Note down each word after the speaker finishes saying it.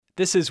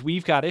This is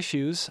We've Got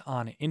Issues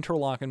on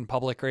Interlochen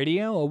Public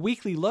Radio, a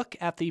weekly look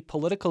at the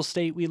political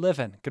state we live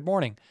in. Good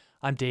morning.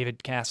 I'm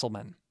David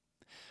Castleman.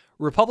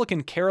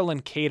 Republican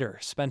Carolyn Cater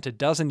spent a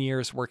dozen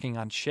years working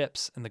on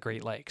ships in the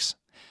Great Lakes.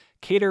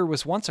 Cater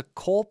was once a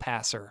coal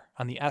passer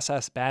on the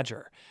SS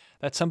Badger.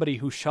 That's somebody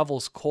who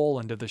shovels coal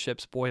into the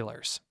ship's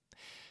boilers.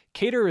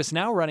 Cater is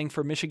now running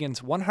for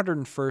Michigan's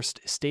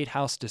 101st State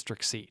House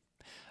District seat,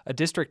 a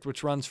district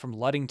which runs from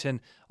Ludington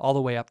all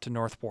the way up to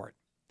Northport.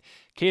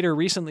 Cater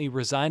recently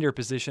resigned her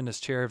position as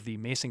chair of the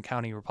Mason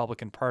County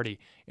Republican Party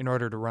in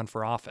order to run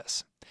for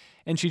office.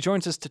 And she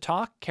joins us to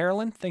talk.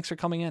 Carolyn, thanks for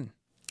coming in.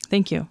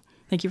 Thank you.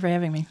 Thank you for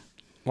having me.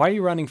 Why are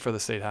you running for the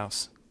State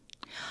House?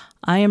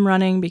 I am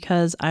running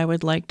because I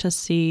would like to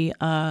see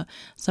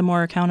some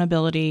more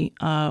accountability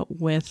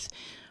with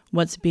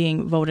what's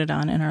being voted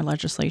on in our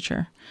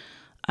legislature.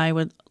 I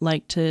would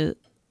like to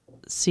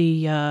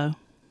see our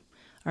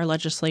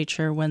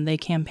legislature, when they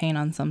campaign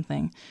on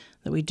something,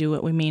 that we do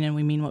what we mean and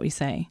we mean what we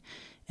say.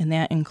 And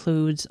that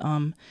includes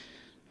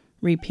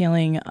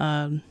repealing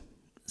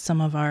some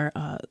of our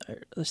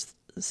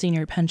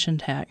senior pension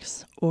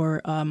tax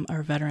or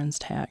our veterans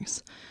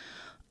tax,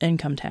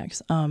 income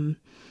tax,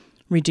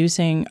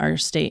 reducing our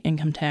state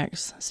income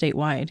tax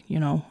statewide,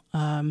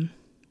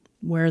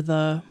 we're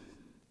the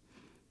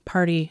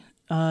party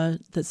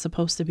that's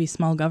supposed to be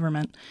small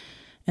government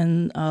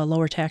and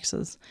lower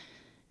taxes.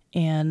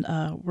 And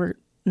we're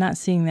not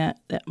seeing that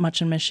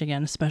much in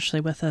Michigan,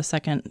 especially with a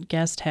second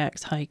gas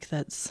tax hike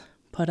that's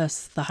put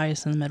us the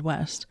highest in the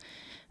Midwest.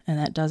 And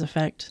that does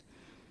affect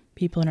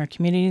people in our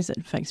communities. It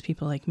affects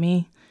people like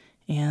me.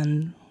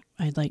 And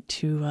I'd like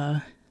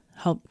to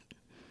help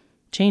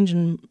change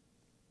and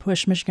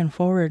push Michigan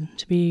forward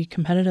to be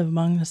competitive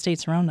among the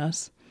states around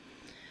us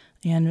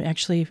and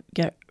actually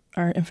get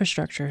our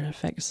infrastructure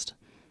fixed,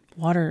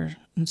 water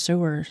and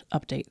sewer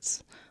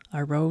updates,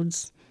 our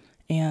roads,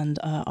 and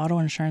auto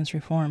insurance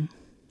reform.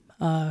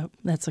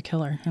 That's a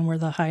killer, and we're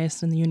the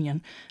highest in the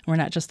union. We're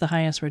not just the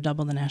highest, we're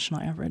double the national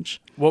average.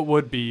 What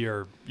would be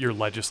your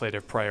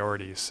legislative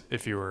priorities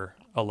if you were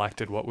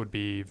elected? What would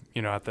be,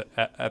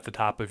 at the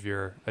top of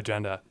your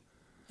agenda?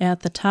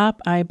 At the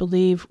top, I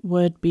believe,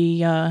 would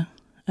be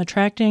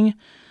attracting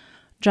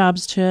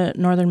jobs to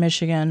northern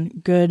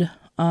Michigan, good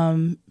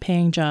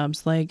paying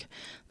jobs, like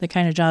the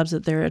kind of jobs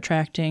that they're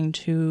attracting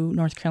to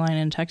North Carolina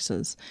and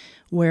Texas,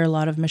 where a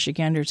lot of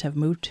Michiganders have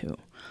moved to.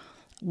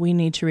 We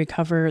need to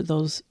recover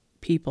those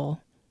people,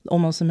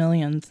 almost a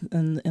million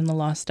in the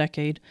last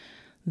decade,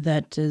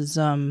 that is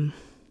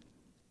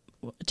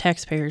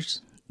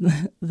taxpayers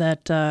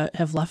that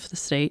have left the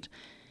state,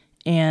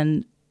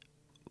 and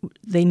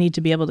they need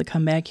to be able to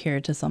come back here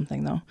to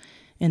something, though.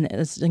 And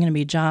it's going to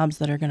be jobs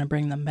that are going to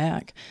bring them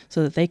back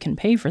so that they can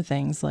pay for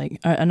things like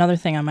another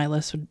thing on my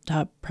list,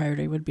 top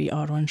priority would be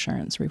auto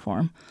insurance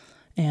reform,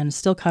 and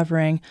still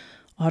covering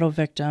auto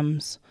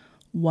victims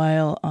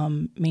while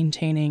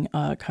maintaining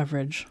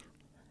coverage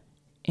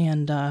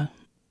and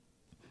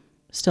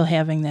still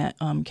having that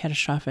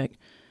catastrophic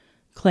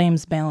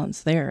claims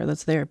balance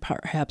that's there,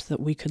 perhaps that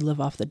we could live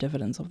off the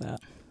dividends of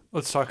that.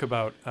 Let's talk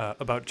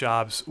about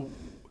jobs.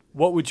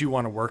 What would you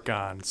want to work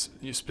on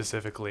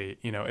specifically,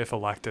 if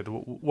elected?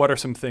 What are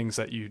some things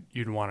that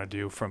you'd want to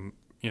do from,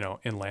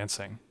 in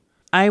Lansing?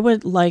 I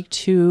would like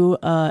to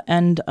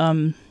end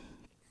a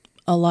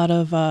lot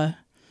of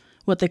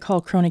what they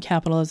call crony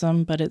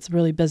capitalism, but it's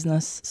really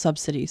business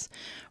subsidies.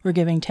 We're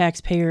giving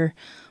taxpayer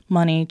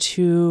money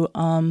to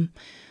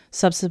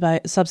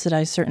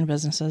subsidize certain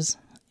businesses,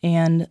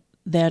 and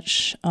that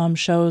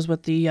shows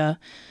with the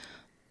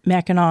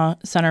Mackinac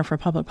Center for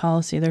Public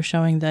Policy. They're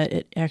showing that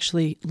it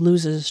actually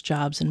loses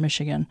jobs in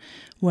Michigan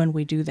when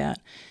we do that.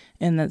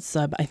 And that's,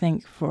 I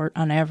think, for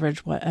on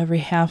average,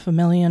 every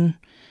 500,000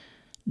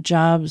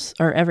 jobs,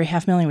 or every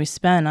 500,000 we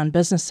spend on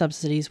business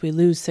subsidies, we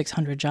lose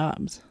 600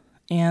 jobs.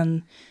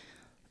 And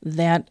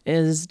that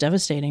is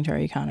devastating to our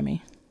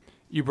economy.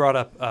 You brought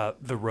up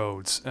the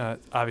roads.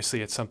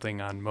 Obviously, it's something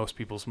on most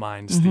people's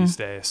minds these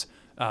days.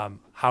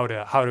 How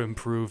to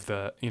improve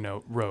the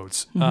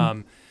roads.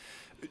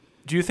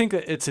 Do you think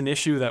that it's an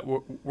issue that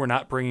we're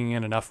not bringing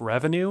in enough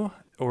revenue,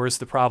 or is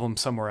the problem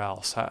somewhere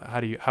else?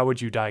 How would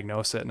you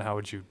diagnose it, and how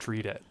would you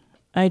treat it?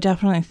 I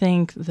definitely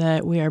think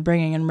that we are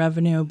bringing in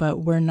revenue, but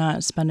we're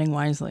not spending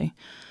wisely.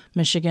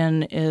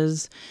 Michigan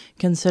is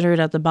considered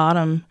at the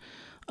bottom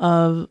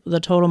of the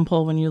totem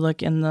pole when you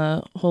look in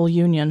the whole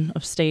union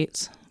of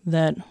states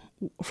that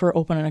for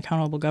open and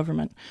accountable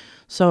government.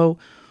 So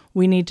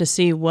we need to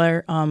see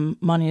where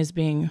money is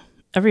being.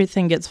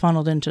 Everything gets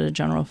funneled into the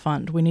general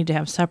fund. We need to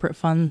have separate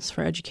funds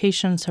for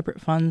education,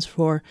 separate funds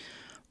for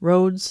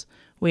roads.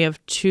 We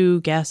have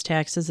 2 gas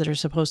taxes that are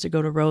supposed to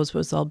go to roads, but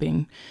it's all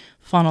being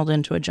funneled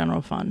into a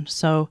general fund.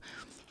 So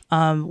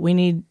we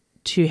need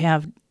to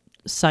have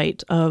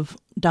sight of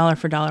dollar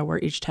for dollar where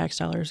each tax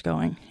dollar is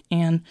going.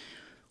 And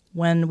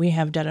when we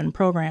have dead-end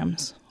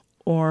programs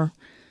or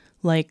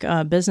like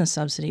business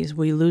subsidies,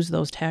 we lose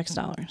those tax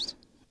dollars.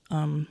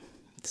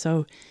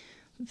 So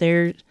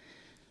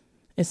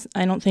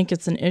I don't think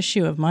it's an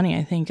issue of money.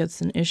 I think it's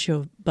an issue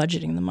of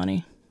budgeting the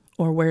money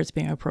or where it's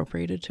being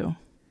appropriated to.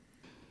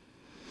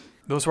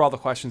 Those were all the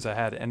questions I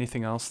had.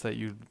 Anything else that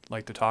you'd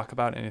like to talk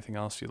about? Anything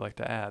else you'd like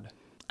to add?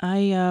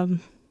 I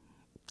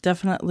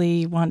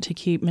definitely want to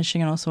keep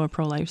Michigan also a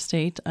pro-life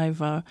state.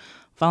 I've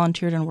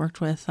volunteered and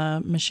worked with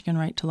Michigan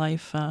Right to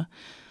Life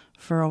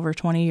for over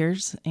 20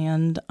 years,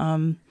 and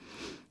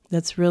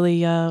that's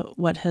really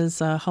what has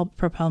helped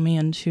propel me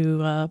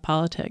into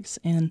politics.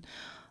 And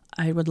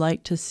I would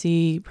like to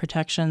see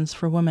protections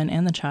for women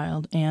and the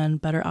child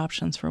and better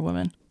options for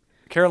women.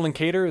 Carolyn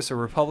Cater is a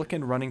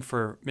Republican running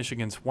for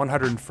Michigan's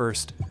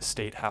 101st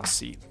State House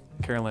seat.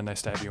 Carolyn,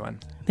 nice to have you on.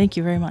 Thank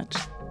you very much.